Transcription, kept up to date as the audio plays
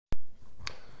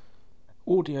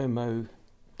AudioMo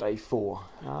day 4.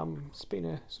 It's been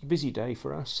a sort of busy day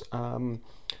for us.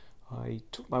 I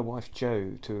took my wife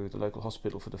Jo to the local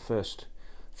hospital for the first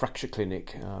fracture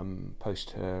clinic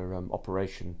post her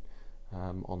operation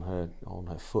on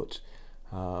her foot,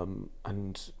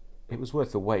 and it was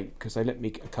worth the wait because they let me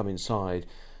come inside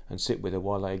and sit with her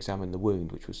while I examined the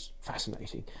wound, which was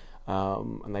fascinating.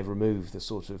 And they've removed the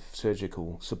sort of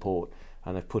surgical support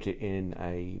and they've put it in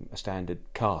a standard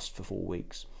cast for 4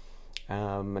 weeks.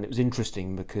 And it was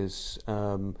interesting because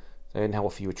they now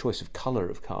offer you a choice of colour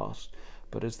of cast,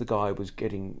 but as the guy was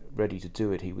getting ready to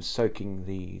do it, he was soaking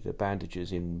the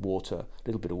bandages in water, a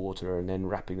little bit of water, and then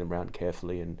wrapping them around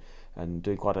carefully and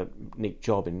doing quite a neat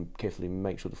job in carefully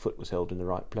make sure the foot was held in the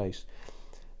right place.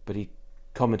 But he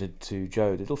commented to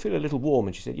Jo that it'll feel a little warm,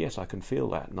 and she said, yes, I can feel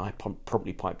that. And I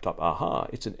promptly piped up, aha,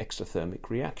 it's an exothermic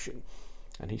reaction.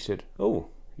 And he said, oh,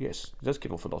 yes, it does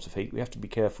give off a lot of heat. We have to be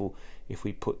careful if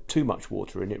we put too much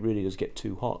water in, it really does get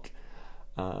too hot.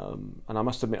 And I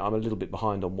must admit I'm a little bit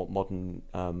behind on what modern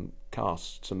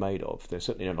casts are made of. They're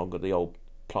certainly no longer the old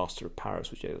plaster of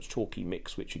Paris, which was chalky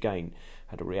mix, which again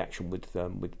had a reaction with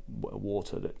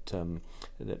water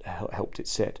that helped it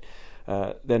set.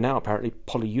 They're now apparently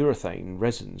polyurethane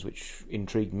resins, which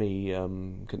intrigued me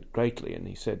greatly. And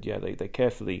he said, yeah, they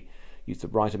carefully use the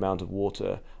right amount of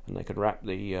water, and they can wrap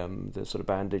the sort of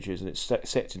bandages, and it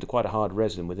sets into quite a hard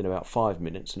resin within about 5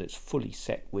 minutes, and it's fully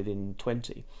set within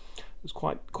 20. It was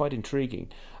quite intriguing.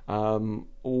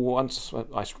 Once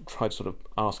I tried to sort of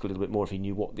ask a little bit more if he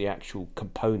knew what the actual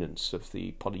components of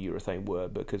the polyurethane were,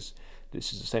 because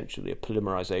this is essentially a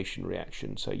polymerization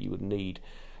reaction, so you would need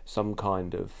some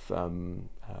kind of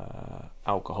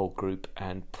alcohol group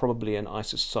and probably an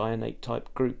isocyanate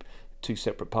type group, two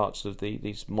separate parts of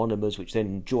these monomers, which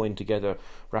then join together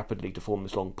rapidly to form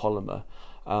this long polymer.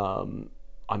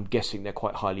 I'm guessing they're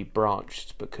quite highly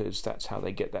branched because that's how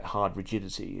they get that hard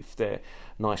rigidity. If they're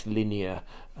nice linear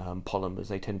polymers,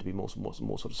 they tend to be more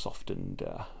sort of soft and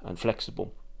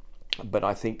flexible. But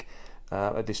I think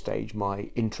at this stage my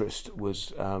interest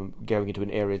was going into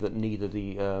an area that neither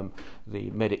the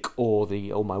medic or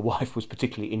my wife was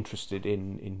particularly interested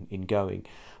in going.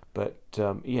 But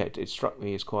it struck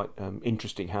me as quite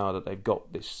interesting how that they've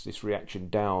got this reaction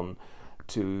down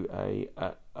to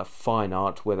a fine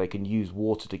art where they can use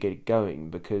water to get it going,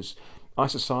 because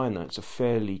isocyanates are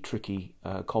fairly tricky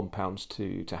compounds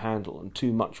to handle, and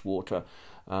too much water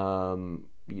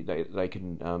they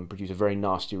can produce a very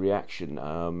nasty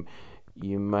reaction.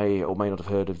 You may or may not have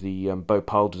heard of the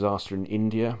Bhopal disaster in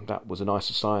India. That was an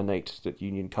isocyanate that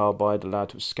Union Carbide allowed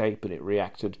to escape, and it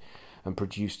reacted and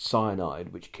produced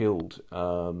cyanide, which killed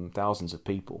thousands of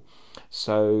people.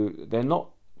 So they're not.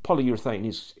 Polyurethane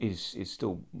is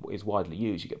still widely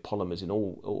used. You get polymers in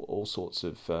all sorts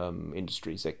of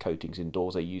industries. They're coatings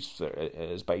indoors. They're used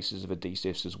as bases of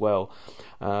adhesives as well.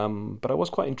 But I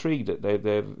was quite intrigued that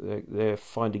they're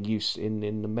finding use in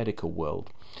the medical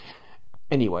world.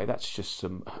 Anyway, that's just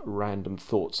some random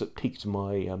thoughts that piqued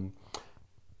my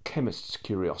chemist's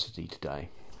curiosity today.